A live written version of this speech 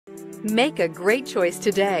Make a great choice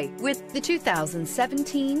today with the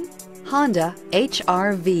 2017 Honda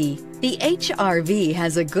HR-V. The HR-V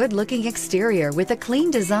has a good-looking exterior with a clean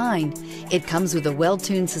design. It comes with a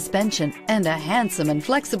well-tuned suspension and a handsome and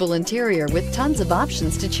flexible interior with tons of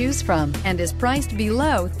options to choose from and is priced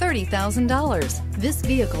below $30,000. This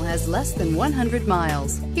vehicle has less than 100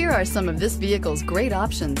 miles. Here are some of this vehicle's great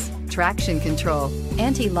options: traction control,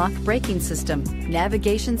 anti-lock braking system,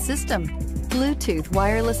 navigation system, Bluetooth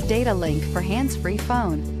wireless data link for hands-free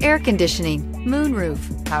phone, air conditioning,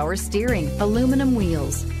 moonroof, power steering, aluminum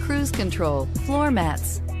wheels, cruise control, floor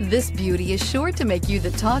mats. This beauty is sure to make you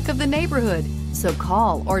the talk of the neighborhood. So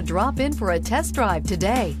call or drop in for a test drive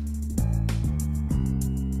today.